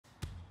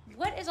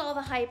What is all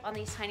the hype on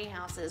these tiny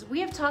houses? We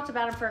have talked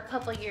about them for a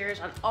couple of years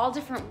on all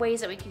different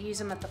ways that we could use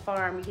them at the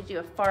farm. You could do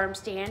a farm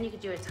stand, you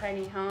could do a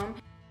tiny home.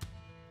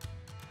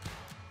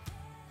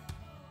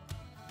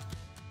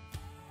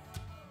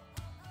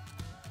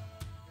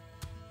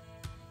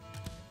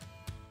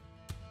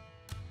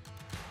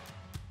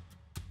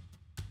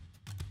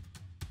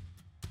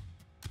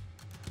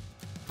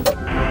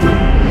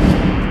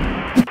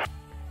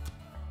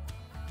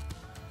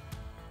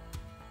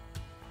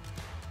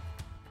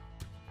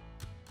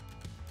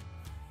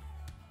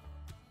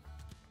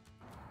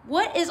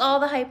 What is all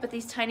the hype with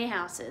these tiny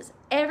houses?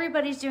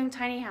 Everybody's doing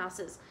tiny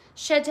houses,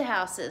 shed to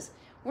houses.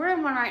 We're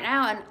in one right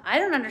now and I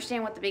don't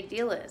understand what the big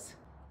deal is.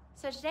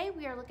 So today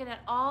we are looking at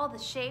all the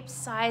shapes,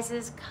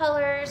 sizes,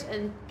 colors,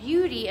 and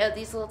beauty of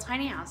these little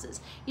tiny houses.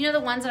 You know,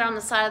 the ones that are on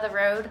the side of the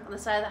road, on the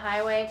side of the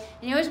highway,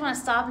 and you always want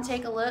to stop and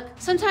take a look?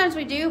 Sometimes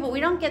we do, but we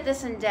don't get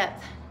this in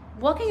depth.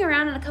 Walking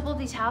around in a couple of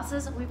these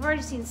houses, we've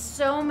already seen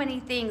so many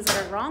things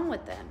that are wrong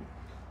with them.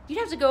 You'd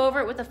have to go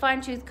over it with a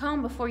fine-tooth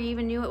comb before you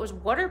even knew it was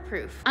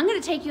waterproof. I'm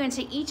gonna take you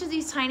into each of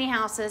these tiny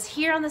houses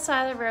here on the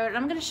side of the road, and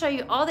I'm gonna show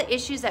you all the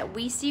issues that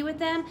we see with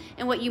them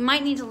and what you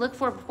might need to look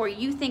for before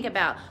you think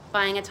about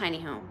buying a tiny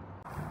home.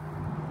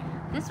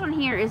 This one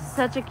here is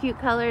such a cute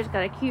color. It's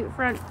got a cute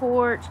front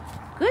porch,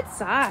 good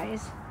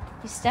size.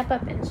 You step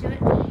up into it,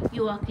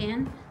 you walk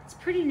in. It's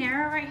pretty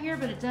narrow right here,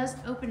 but it does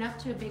open up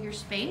to a bigger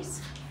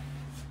space.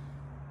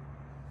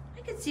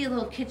 I could see a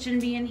little kitchen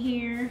being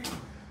here.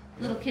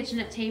 Little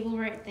kitchenette table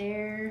right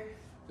there.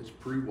 It's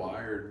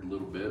pre-wired a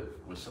little bit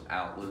with some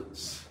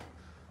outlets.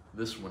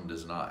 This one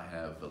does not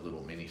have a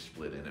little mini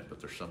split in it, but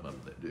there's some of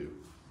them that do.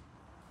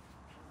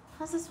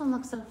 How's this one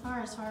look so far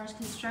as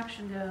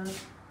construction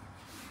goes?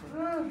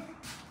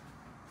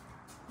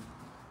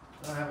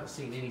 I haven't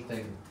seen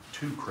anything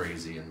too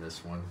crazy in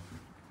this one.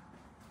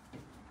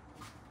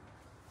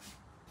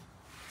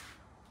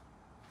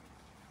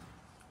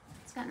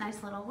 It's got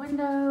nice little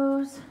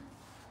windows.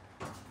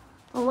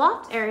 The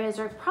loft areas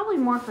are probably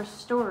more for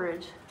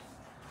storage.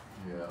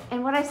 Yeah.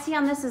 And what I see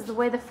on this is the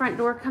way the front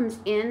door comes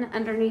in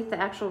underneath the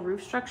actual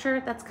roof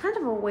structure. That's kind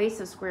of a waste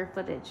of square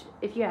footage,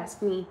 if you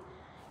ask me.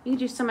 You could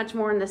do so much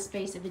more in this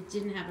space if it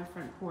didn't have a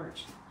front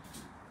porch.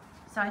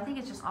 So I think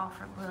it's just all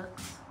for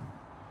looks.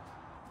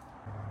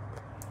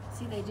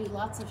 See, they do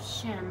lots of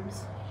shims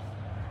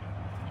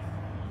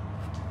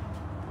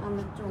on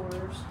the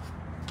doors.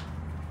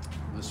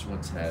 This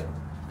one's had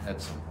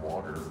some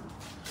water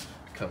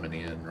coming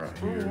in right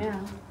here. Oh, yeah.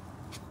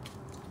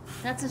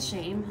 That's a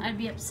shame. I'd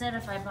be upset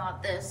if I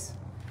bought this.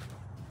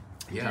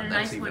 Yeah, and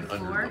that's even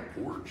under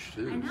the porch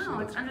too. I know, so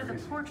it's under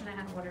crazy. the porch and it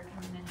had water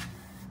coming in.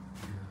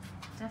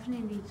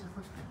 Definitely need to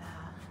look for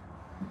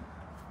that.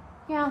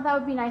 Yeah, that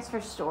would be nice for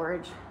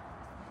storage.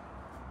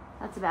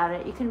 That's about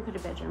it. You couldn't put a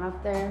bedroom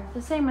up there.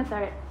 The same with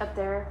that up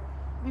there.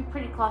 It'd be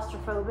pretty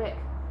claustrophobic.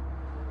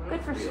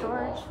 Good for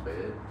storage.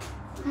 Bed,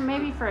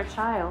 Maybe for a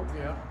child.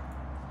 Yeah.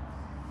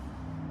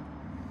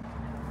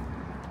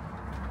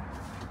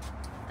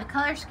 The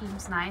color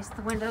scheme's nice.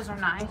 The windows are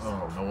nice.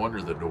 Oh, no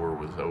wonder the door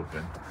was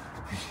open.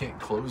 You can't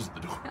close the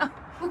door.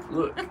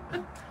 Look.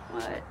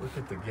 What? Look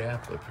at the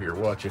gap up here.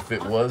 Watch, if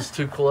it was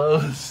too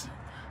close.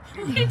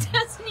 It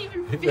doesn't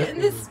even fit in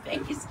this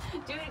space.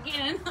 Do it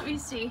again. Let me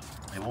see.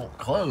 It won't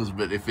close,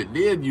 but if it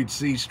did, you'd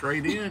see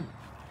straight in.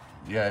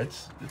 Yeah,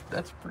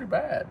 that's pretty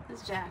bad.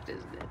 It's jacked,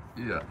 isn't it?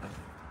 Yeah.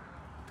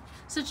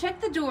 So check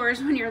the doors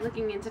when you're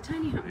looking into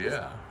tiny homes.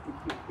 Yeah.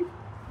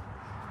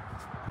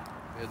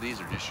 Yeah,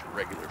 these are just your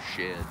regular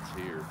sheds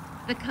here.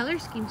 The color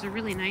schemes are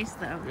really nice,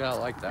 though. Yeah, I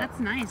like that. That's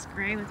nice,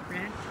 gray with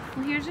red.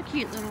 Well, here's a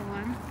cute little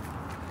one.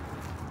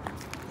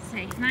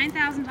 Say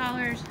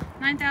 $9,000,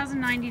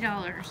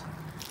 $9,090.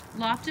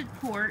 Lofted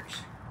porch.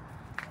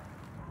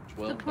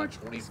 12 by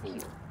 24.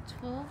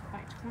 12 by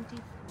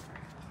 24.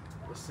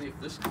 Let's see if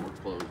this door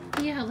closes.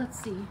 Yeah, let's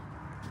see.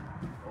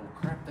 Oh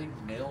crap! They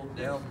nailed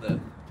down the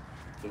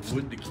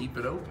wood to keep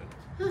it open.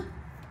 Huh.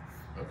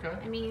 Okay.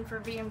 I mean, for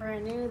being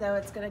brand new, though,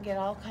 it's gonna get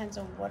all kinds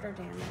of water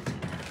damage.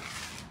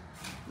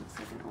 Looks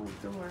like an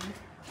old door.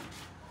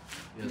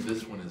 Yeah,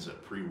 this one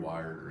isn't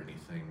pre-wired or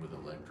anything with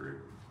electric.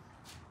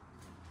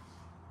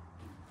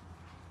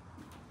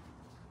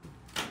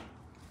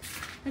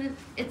 But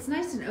it's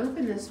nice and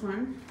open, this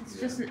one. It's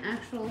just an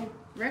actual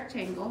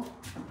rectangle.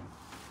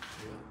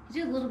 Yeah.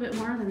 You do a little bit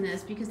more than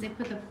this because they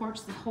put the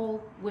porch the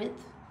whole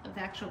width of the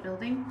actual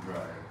building.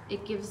 Right.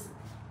 It gives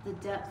the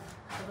depth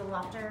of the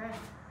loft area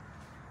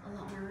a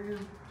lot more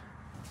room.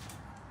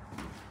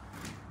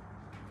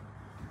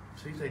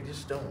 See, they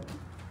just don't.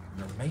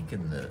 They're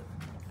making the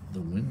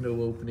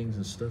window openings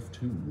and stuff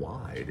too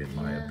wide, in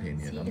my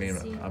opinion. I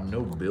mean, I'm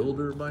no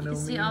builder by no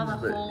means. You see all the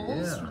but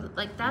holes? yeah.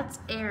 Like, that's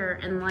air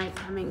and light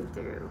coming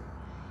through.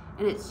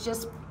 And it's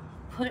just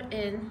put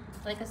in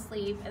like a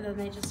sleeve, and then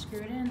they just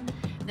screw it in.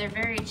 They're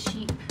very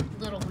cheap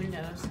little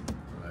windows.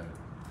 Right.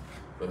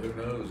 But who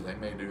knows? They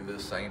may do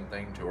this same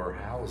thing to our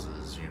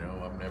houses. You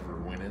know, I've never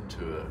went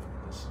into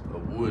a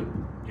wood,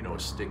 you know, a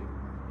stick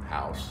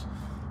house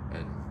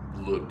and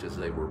looked as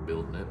they were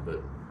building it,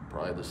 but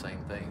probably the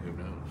same thing. Who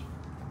knows?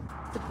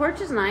 The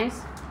porch is nice.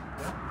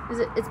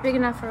 It's big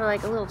enough for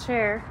like a little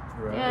chair.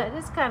 Right. Yeah, it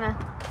is kind of,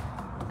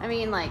 I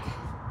mean, like,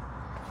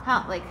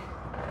 how, like,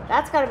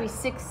 that's got to be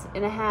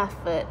 6.5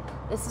 foot.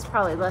 This is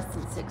probably less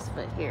than 6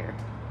 foot here.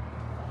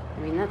 I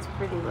mean, that's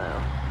pretty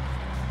low.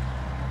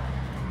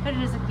 But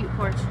it is a cute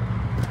porch.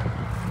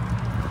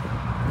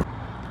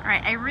 All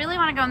right, I really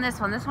want to go on this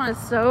one. This one is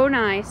so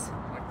nice. I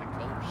like the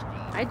color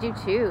scheme. I do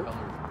too.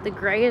 The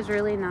gray is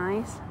really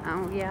nice.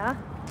 Oh yeah.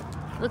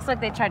 Looks like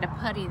they tried to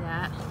putty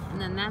that.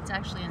 And then that's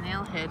actually a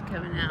nail head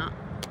coming out.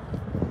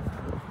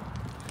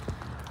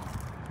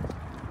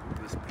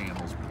 This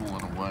panel's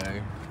pulling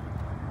away.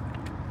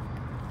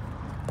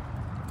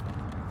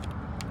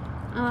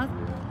 Oh,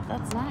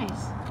 that's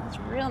nice. That's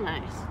real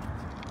nice.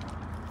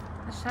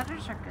 The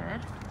shutters are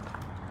good.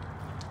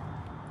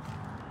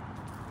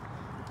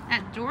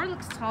 That door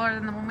looks taller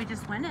than the one we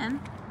just went in.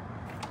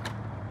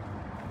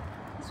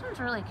 This one's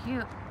really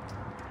cute.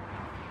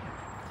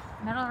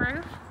 Metal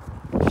roof.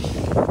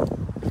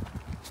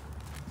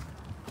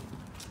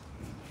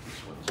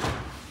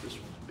 This one's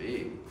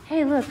big.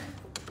 Hey, look.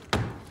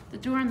 The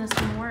door on this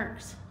one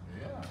works.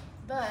 Yeah.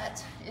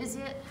 But is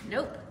it?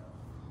 Nope.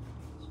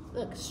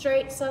 Look,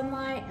 straight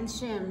sunlight and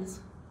shims.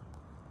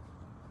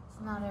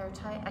 It's not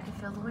airtight. I can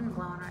feel the wind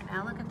blowing right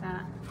now. Look at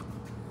that.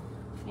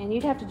 And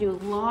you'd have to do a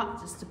lot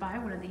just to buy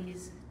one of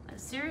these.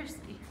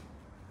 Seriously.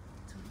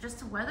 Just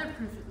to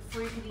weatherproof it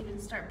before you could even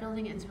start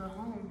building it into a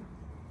home.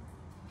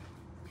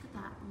 Look at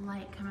that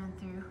light coming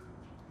through.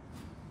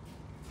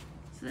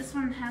 So this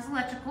one has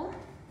electrical.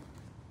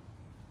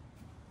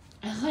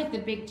 I like the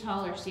big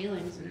taller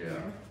ceilings in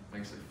here.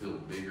 Makes it feel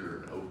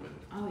bigger and open.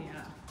 Oh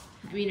yeah.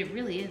 I mean, it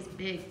really is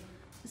big.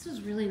 This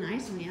was really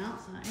nice on the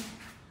outside.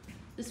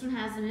 This one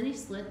has the mini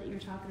slit that you were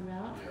talking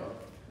about. Yeah.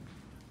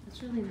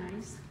 That's really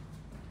nice.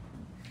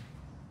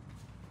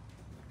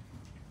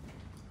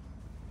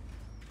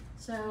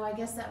 So I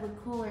guess that would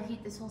cool or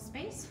heat this whole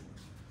space.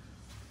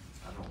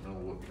 I don't know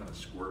what kind of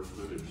square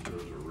footage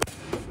those are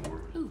rated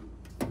for. Ooh.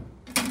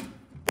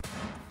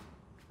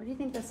 What do you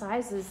think the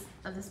size is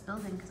of this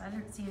building? Because I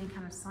didn't see any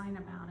kind of sign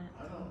about it.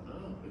 I don't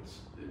know. It's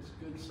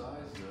good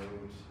size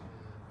though.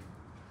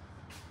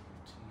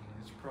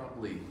 It's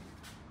probably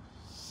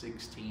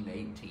 16,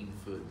 18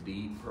 foot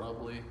deep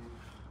probably.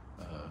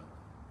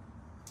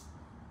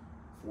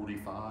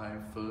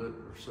 45 foot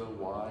or so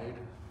wide.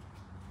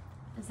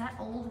 Is that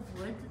old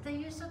wood that they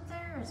use up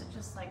there, or is it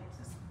just like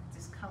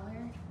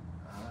discolored?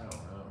 I don't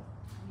know.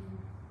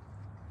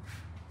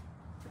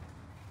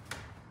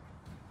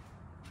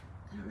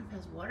 I don't know if it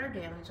has water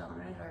damage on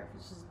it or if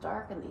it's just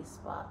dark in these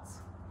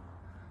spots.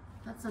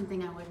 That's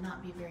something I would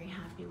not be very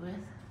happy with.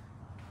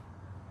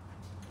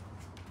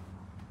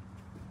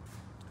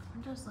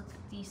 Windows look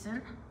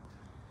decent.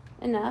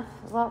 Enough,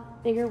 a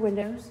lot bigger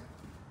windows.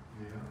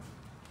 Yeah.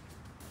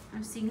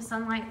 I'm seeing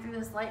sunlight through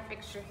this light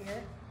fixture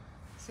here.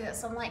 See that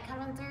sunlight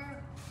coming through?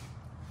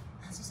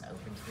 That's just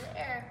open to the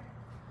air.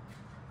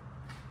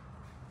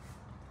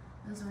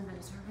 Those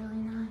windows are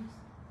really nice.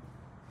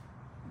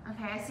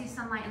 Okay, I see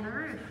sunlight in the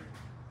roof.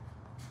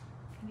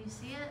 Can you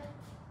see it?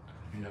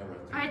 Yeah,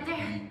 Right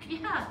there.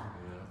 Peak. Yeah.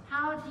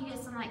 How do you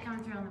get sunlight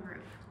coming through on the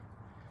roof?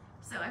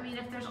 So, I mean,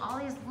 if there's all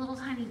these little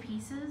tiny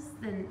pieces,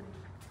 then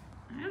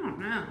I don't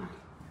know.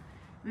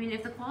 I mean,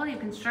 if the quality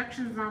of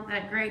construction's not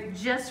that great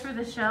just for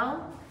the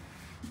shell,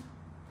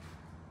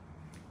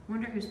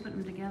 wonder who's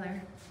putting them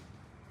together.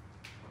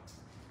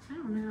 I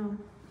don't know.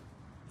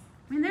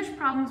 I mean, there's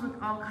problems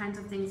with all kinds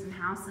of things in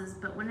houses,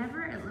 but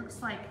whenever it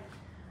looks like,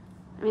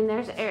 I mean,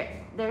 there's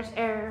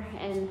air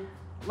and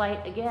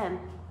light again.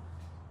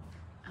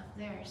 Up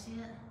there, see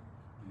it?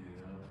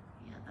 Yeah.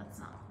 Yeah, that's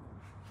not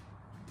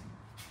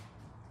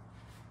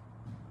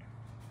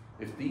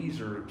cool. If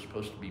these are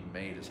supposed to be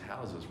made as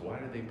houses, why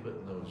are they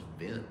putting those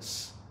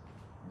vents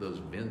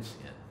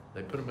in?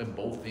 They put them in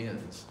both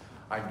ends.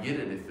 I get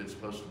it if it's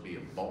supposed to be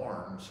a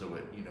barn, so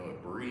it, you know,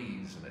 it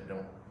breathes and it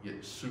don't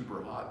get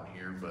super hot in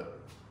here,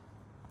 but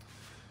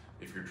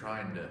if you're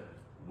trying to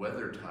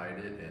weather tight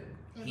it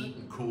and heat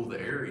and cool the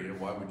area,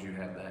 why would you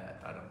have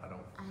that? I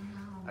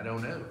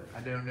don't know.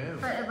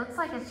 But it looks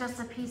like it's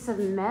just a piece of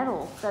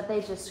metal that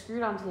they just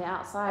screwed onto the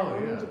outside. Oh,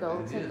 We yeah, need to go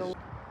it take is. a look.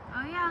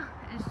 Oh yeah,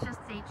 it's just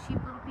a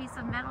cheap little piece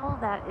of metal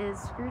that is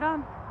screwed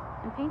on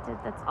and painted.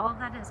 That's all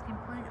that is,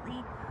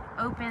 completely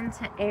open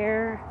to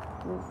air,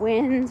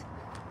 wind,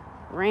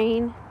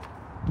 rain.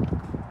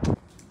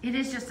 It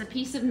is just a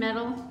piece of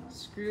metal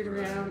screwed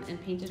around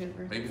and painted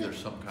over. Maybe there's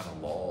some kind of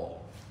law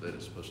that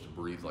it's supposed to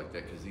breathe like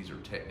that because these are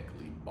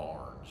technically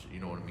barns. You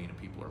know what I mean? And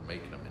people are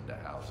making them into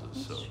houses.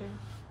 That's so true.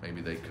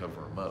 maybe they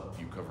cover them up.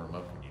 You cover them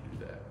up when you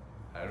do that.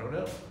 I don't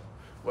know.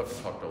 We'll have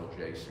to talk to old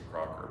Jason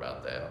Crocker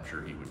about that. I'm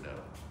sure he would know.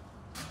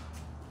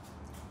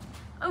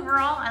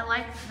 Overall, I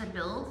like the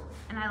build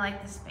and I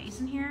like the space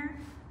in here.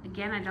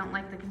 Again, I don't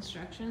like the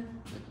construction.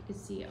 Look, you can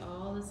see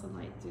all the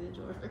sunlight through the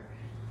door.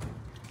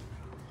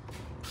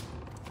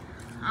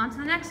 On to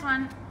the next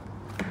one.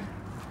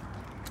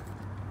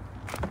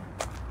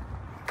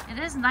 It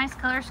is a nice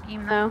color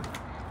scheme though.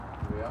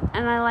 Yeah.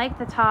 And I like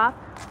the top,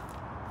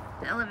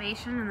 the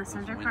elevation and the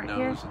center part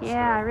here.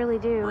 Yeah, I really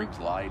do. Brings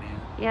light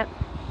in. Yep.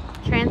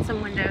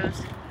 transom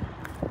windows.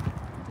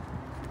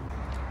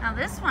 Now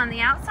this one,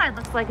 the outside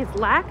looks like it's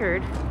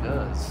lacquered. It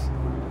does.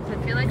 Does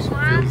it feel like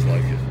shellac? Feels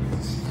like it.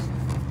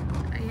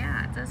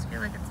 Yeah, it does feel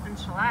like it's been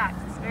shellacked.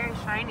 It's very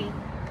shiny.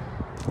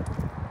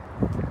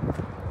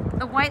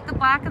 The white, the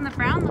black, and the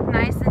brown look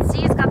nice. And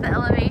see, it's got the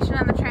elevation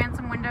on the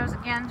transom windows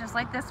again, just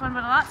like this one,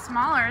 but a lot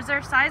smaller. Is there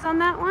a size on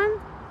that one?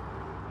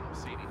 I don't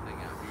see anything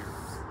out here.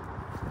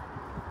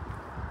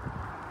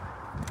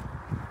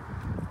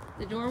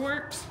 The door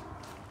works.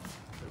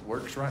 It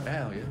works right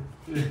now,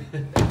 yeah.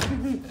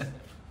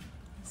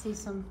 See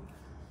some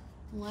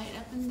light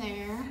up in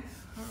there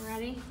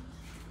already.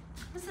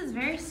 This is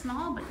very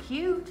small but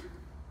cute.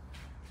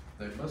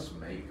 They must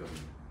make them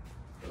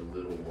a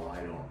little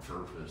wide on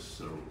purpose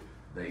so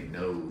they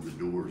know the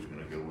door's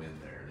gonna go in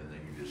there, and then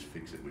you just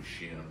fix it with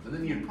shims. And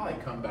then you'd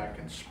probably come back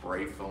and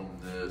spray foam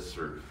this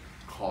or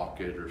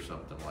caulk it or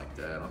something like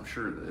that. I'm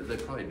sure they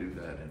probably do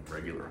that in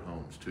regular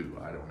homes too.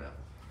 I don't know.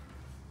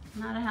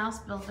 Not a house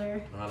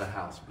builder. Not a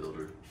house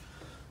builder.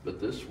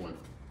 But this one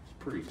is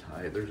pretty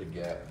tight. There's a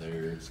gap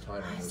there. It's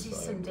tight on I this see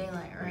side. some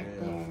daylight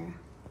right there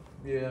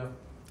Yeah.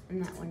 in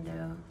that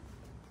window.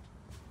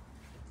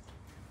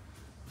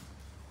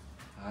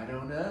 I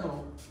don't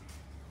know.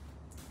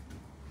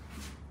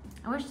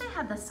 I wish they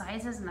had the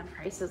sizes and the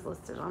prices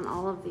listed on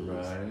all of these.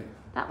 Right.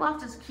 That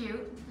loft is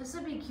cute. This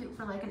would be cute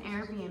for like an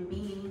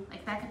Airbnb.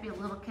 Like that could be a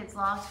little kid's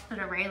loft. Put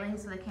a railing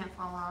so they can't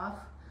fall off.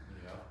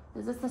 Yeah.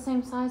 Is this the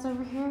same size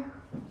over here?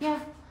 Yeah,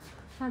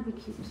 that'd be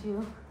cute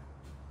too.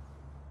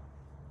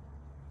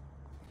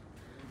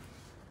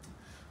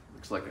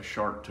 Looks like a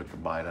shark took a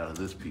bite out of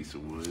this piece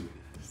of wood.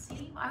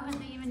 See, why would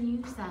they even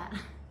use that?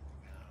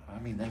 I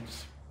mean,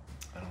 that's,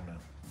 I don't know.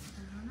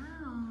 I don't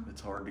know.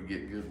 It's hard to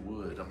get good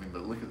wood. I mean,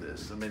 but look at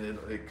this. I mean,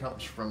 it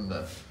comes from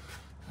the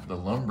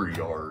lumber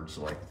yards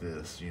like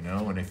this, you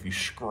know, and if you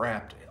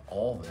scrapped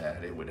all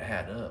that, it would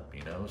add up,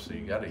 you know, so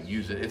you got to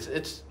use it.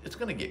 It's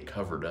going to get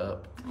covered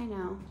up. I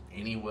know.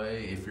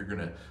 Anyway, if you're going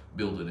to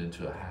build it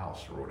into a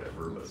house or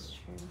whatever. That's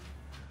true.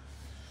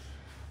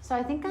 So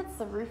I think that's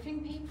the roofing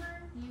paper.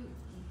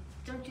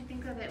 Don't you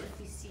think that it would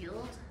be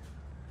sealed?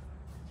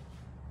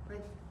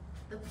 Like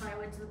the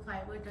plywood to the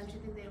plywood, don't you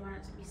think they want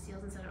it to be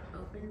sealed instead of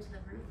open to the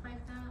roof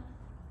like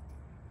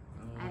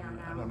that? I don't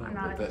know. I'm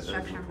not a but that does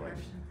construction look like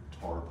person.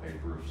 tar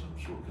paper of some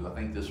sort, because I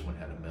think this one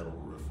had a metal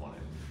roof on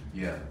it.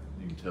 Yeah,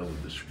 you can tell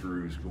with the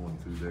screws going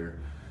through there.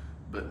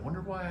 But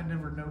wonder why I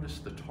never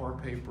noticed the tar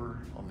paper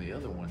on the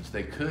other ones.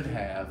 They could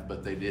have,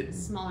 but they didn't.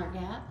 Smaller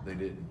gap? They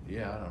didn't.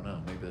 Yeah, I don't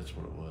know. Maybe that's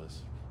what it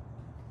was.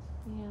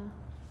 Yeah.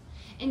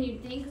 And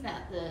you'd think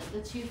that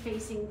the two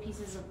facing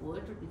pieces of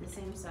wood would be the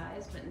same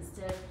size, but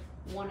instead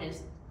one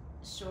is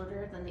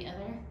shorter than the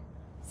other.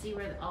 See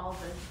where all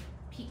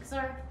the peaks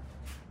are?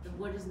 The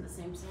wood isn't the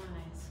same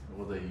size.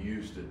 Well, they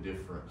used a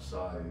different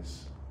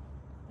size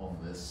on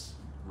this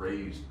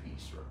raised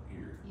piece right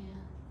here. Yeah.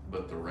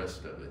 But the rest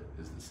of it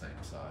is the same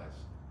size.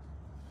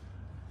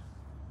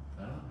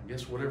 I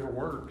guess whatever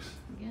works.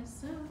 I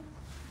guess so.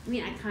 I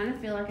mean, I kind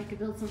of feel like I could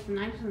build something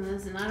nicer than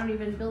this, and I don't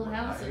even build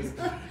houses.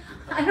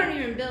 I don't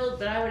even build,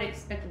 but I would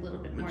expect a little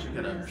bit more But you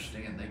than gotta this.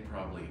 understand, they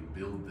probably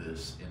build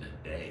this in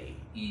a day,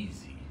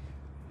 easy.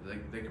 They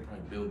could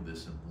probably build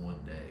this in one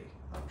day,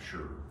 I'm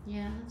sure.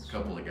 Yeah, that's A true.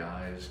 couple of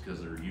guys,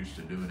 because they're used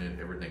to doing it,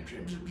 everything,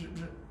 chip, chip, chip,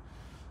 chip.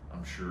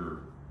 I'm sure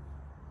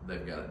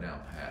they've got it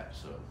down pat.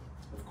 So,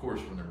 of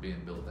course, when they're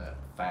being built that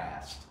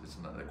fast, it's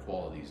not, the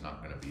quality's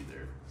not gonna be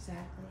there.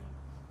 Exactly.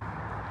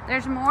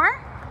 There's more?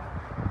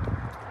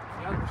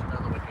 Yeah, there's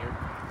another one here.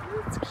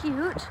 That's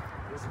cute.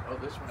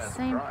 This one has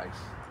Same. a price.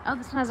 Oh,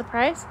 this one has a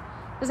price?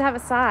 Does it have a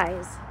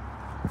size?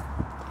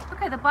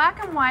 Okay, the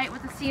black and white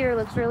with the cedar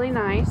looks really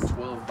nice.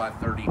 12 by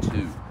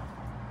 32.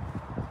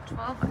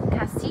 12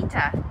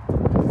 casita.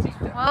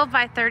 12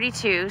 by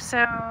 32. So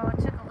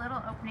it took a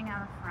little opening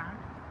out of front.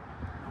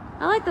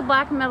 I like the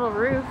black metal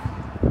roof.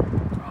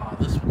 Oh,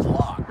 this one's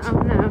locked. Oh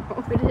no,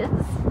 it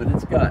is. But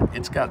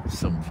it's got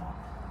some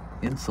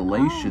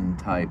insulation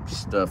type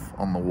stuff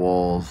on the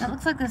walls. That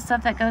looks like the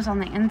stuff that goes on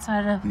the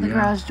inside of the Yeah.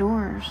 garage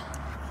doors.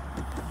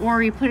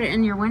 Or you put it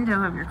in your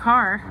window of your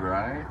car.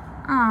 Right?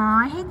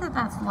 Aw, I hate that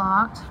that's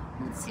locked.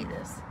 Let's see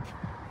this.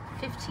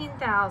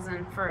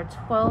 $15,000 for a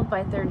 12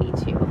 by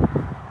 32.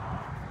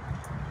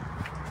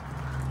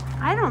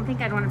 I don't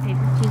think I'd want to pay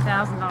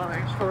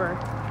 $15,000 for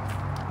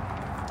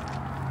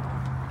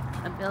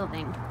a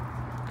building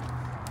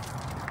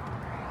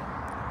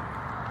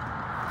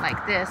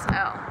like this.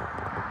 Oh.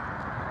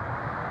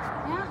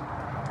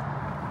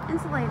 Yeah.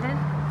 Insulated.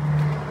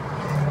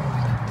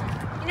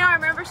 You know, I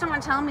remember someone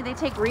telling me they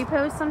take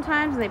repos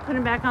sometimes and they put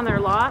them back on their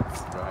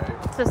lots.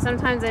 Right. So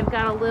sometimes they've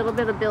got a little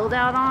bit of build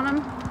out on them.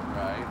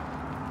 Right.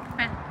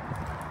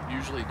 But,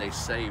 Usually they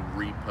say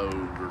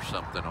repoed or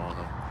something on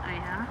them. oh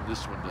yeah.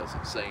 This one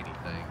doesn't say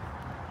anything.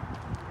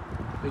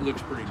 It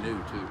looks pretty new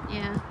too.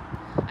 Yeah.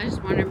 I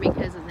just wonder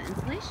because of the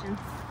insulation.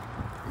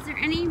 Is there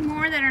any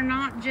more that are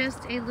not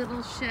just a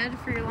little shed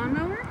for your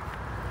lawnmower?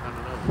 I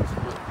don't know.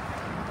 Let's look.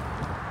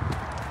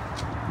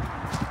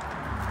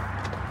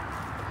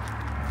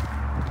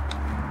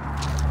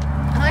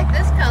 I like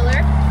this color.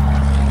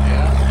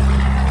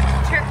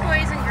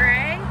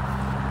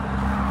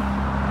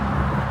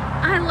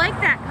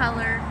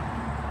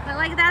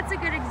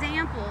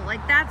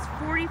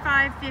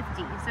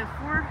 $45.50. So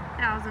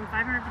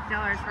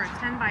 $4,550 for a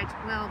 10 by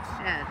 12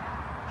 shed.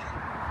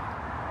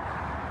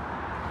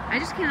 I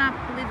just cannot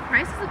believe the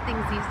prices of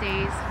things these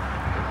days.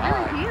 I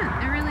really can't.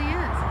 It really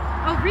is.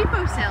 Oh,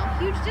 repo sale.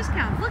 Huge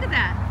discounts. Look at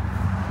that.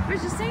 I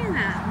was just saying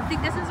that. You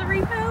think this is a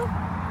repo?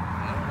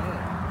 I don't know.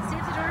 Let's see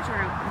if the doors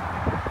are open.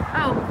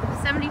 Oh,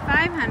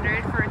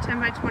 $7,500 for a 10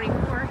 by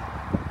 24.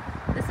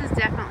 This is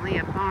definitely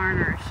a barn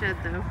or a shed,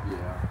 though.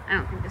 Yeah. I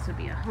don't think this would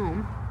be a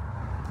home.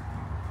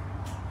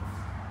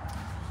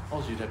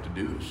 All you'd have to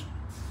do is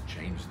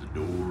change the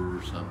door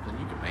or something.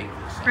 You can make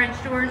this.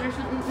 French doors or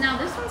something. Now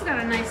this one's got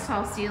a nice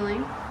tall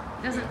ceiling.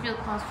 It doesn't feel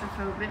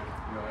claustrophobic.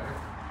 Right.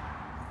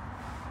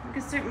 You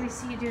can certainly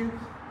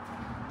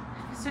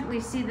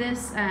see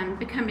this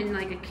becoming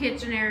like a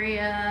kitchen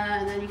area,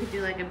 and then you could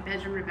do like a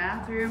bedroom or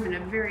bathroom and a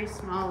very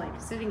small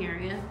like sitting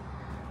area.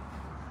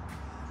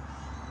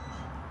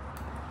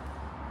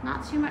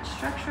 Not too much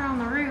structure on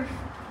the roof.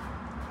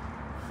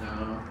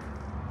 No.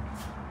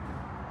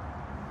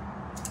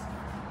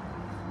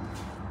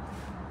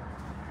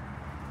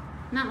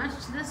 Not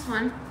much to this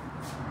one.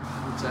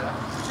 What's that?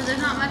 So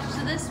there's not much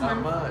to this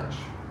one. Not much.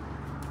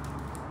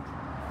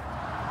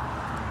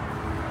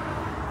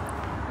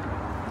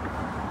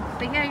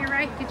 But yeah, you're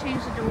right. You could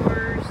change the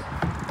doors.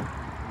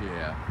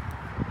 Yeah.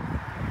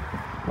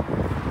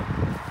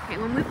 Okay,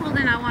 when we pulled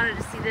in, I wanted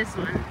to see this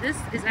one. This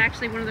is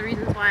actually one of the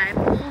reasons why I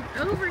pulled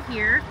over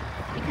here,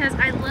 because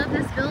I love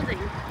this building.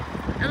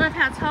 I love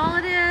how tall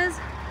it is.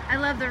 I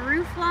love the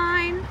roof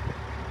line.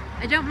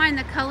 I don't mind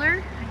the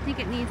color. I think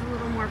it needs a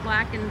little more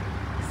black and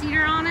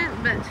cedar on it,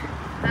 but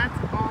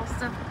that's all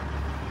stuff.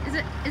 Is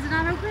it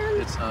not open?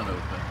 It's not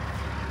open.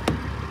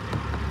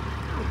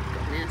 Oh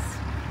goodness.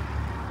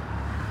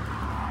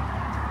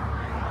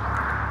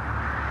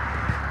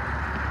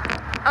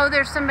 Oh,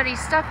 there's somebody's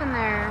stuff in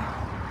there.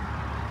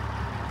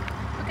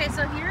 Okay,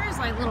 so here is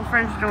like little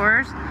French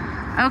doors.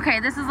 Okay,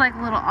 this is like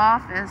a little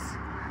office.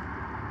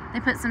 They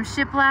put some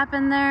shiplap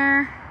in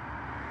there.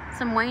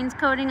 Some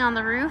wainscoting on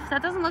the roof.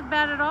 That doesn't look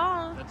bad at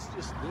all. That's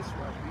just this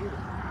right here.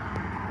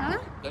 Huh?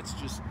 That's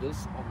just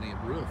this on the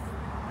roof.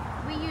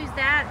 We use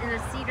that in a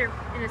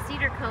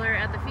cedar color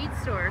at the feed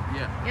store.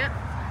 Yeah. Yep.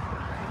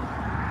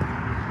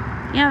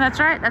 Yeah, that's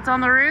right. That's on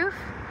the roof.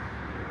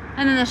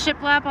 And then the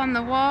shiplap on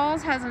the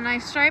walls has a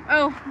nice stripe.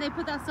 Oh, they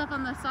put that stuff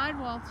on the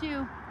sidewall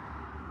too.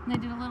 And they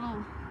did a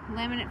little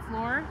laminate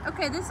floor.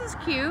 Okay, this is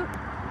cute.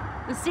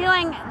 The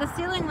ceiling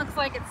looks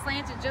like it's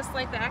slanted just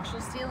like the actual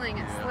ceiling.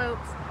 It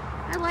slopes.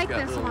 I like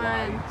this one.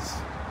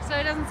 Lights. So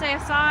it doesn't say a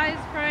size,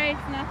 price,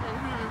 nothing,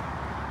 huh?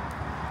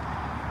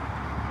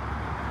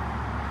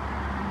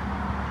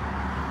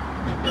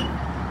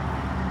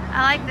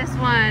 I like this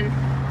one.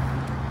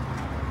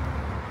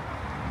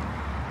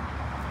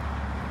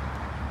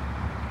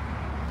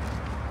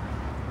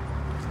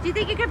 Do you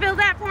think you could build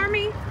that for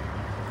me?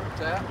 What's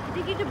that? Do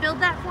you think you could build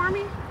that for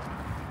me?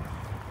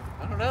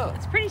 I don't know.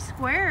 It's pretty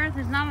square.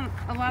 There's not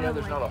a lot of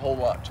there's like... not a whole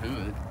lot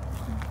to it.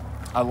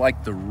 I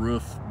like the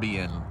roof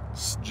being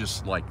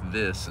just like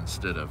this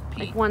instead of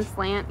peaked. Like one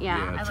slant,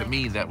 yeah. Yeah, to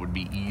me that would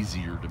be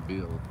easier to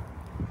build.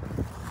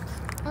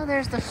 Oh,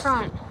 there's the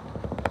front.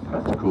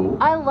 That's cool.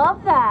 I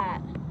love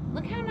that.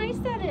 Look how nice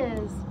that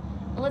is.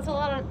 It lets a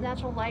lot of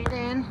natural light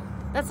in.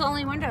 That's the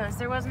only windows.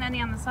 There wasn't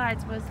any on the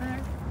sides, was there?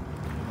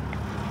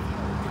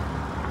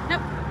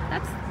 Nope.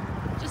 That's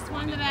just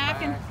one in the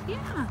back and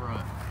yeah.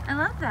 Front. I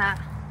love that.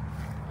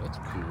 That's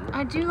cool.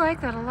 I do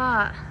like that a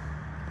lot.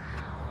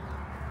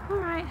 All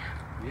right.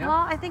 Yeah.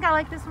 Well, I think I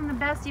like this one the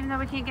best, even though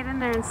we can't get in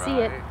there and see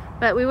it.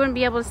 But we wouldn't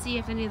be able to see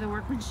if any of the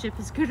workmanship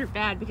is good or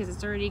bad because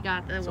it's already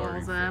got the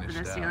walls up and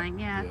the ceiling.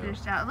 Yeah,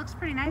 finished out. It looks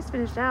pretty nice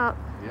finished out.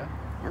 Yeah.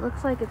 It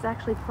looks like it's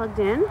actually plugged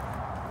in.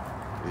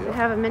 Yeah. We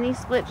have a mini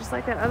split just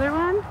like that other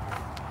one.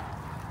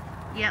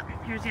 Yep,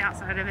 here's the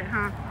outside of it,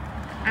 huh?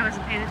 I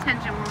wasn't paying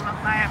attention when we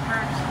walked by at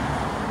first.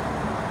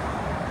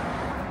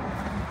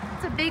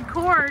 It's a big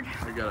cord.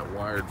 They got it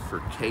wired for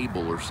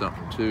cable or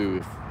something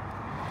too.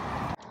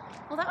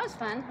 Well, that was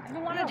fun. I've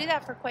been wanting to do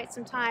that for quite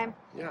some time.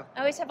 Yeah. I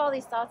always have all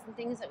these thoughts and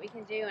things that we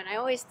can do, and I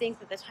always think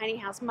that the tiny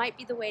house might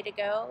be the way to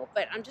go,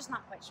 but I'm just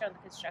not quite sure on the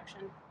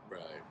construction.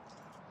 Right.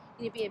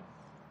 You need to be a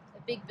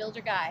big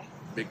builder guy.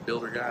 Big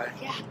builder guy.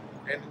 Yeah.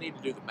 And you need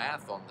to do the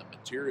math on the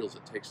materials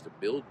it takes to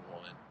build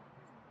one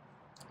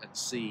and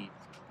see,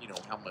 you know,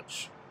 how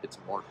much it's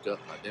marked up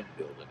by them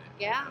building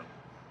it. Yeah. You know?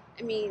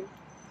 I mean,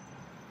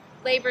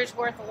 labor's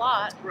worth a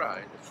lot.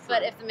 Right.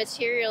 But if the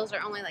materials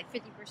are only like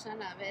 50%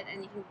 of it,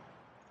 and you can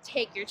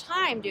take your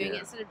time doing it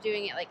instead of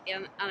doing it like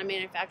on a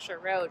manufacturer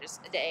road, just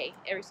a day,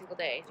 every single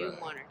day, doing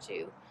one or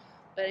two.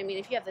 But I mean,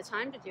 if you have the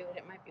time to do it,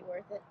 it might be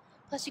worth it.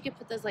 Plus, you could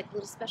put those like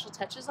little special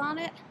touches on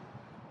it.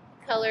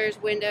 Colors,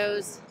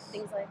 windows,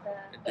 things like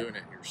that. And doing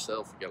it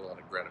yourself, you get a lot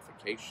of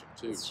gratification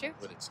too. That's true.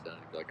 When it's done,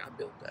 you're like, I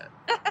built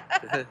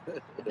that.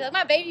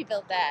 My baby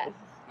built that.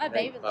 My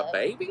baby love. My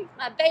baby?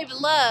 My baby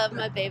love.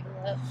 My baby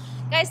love.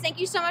 Guys, thank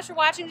you so much for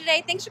watching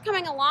today. Thanks for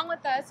coming along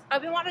with us.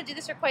 I've been wanting to do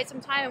this for quite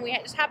some time, and we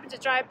just happened to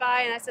drive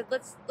by, and I said,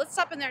 let's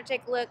stop in there and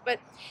take a look. But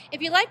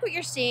if you like what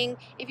you're seeing,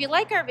 if you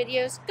like our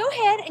videos, go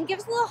ahead and give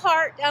us a little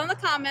heart down in the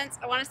comments.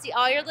 I want to see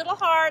all your little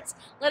hearts.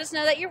 Let us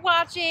know that you're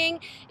watching.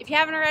 If you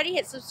haven't already,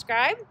 hit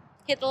subscribe,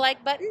 hit the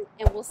like button,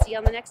 and we'll see you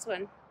on the next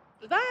one.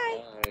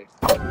 Bye-bye.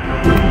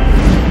 Bye.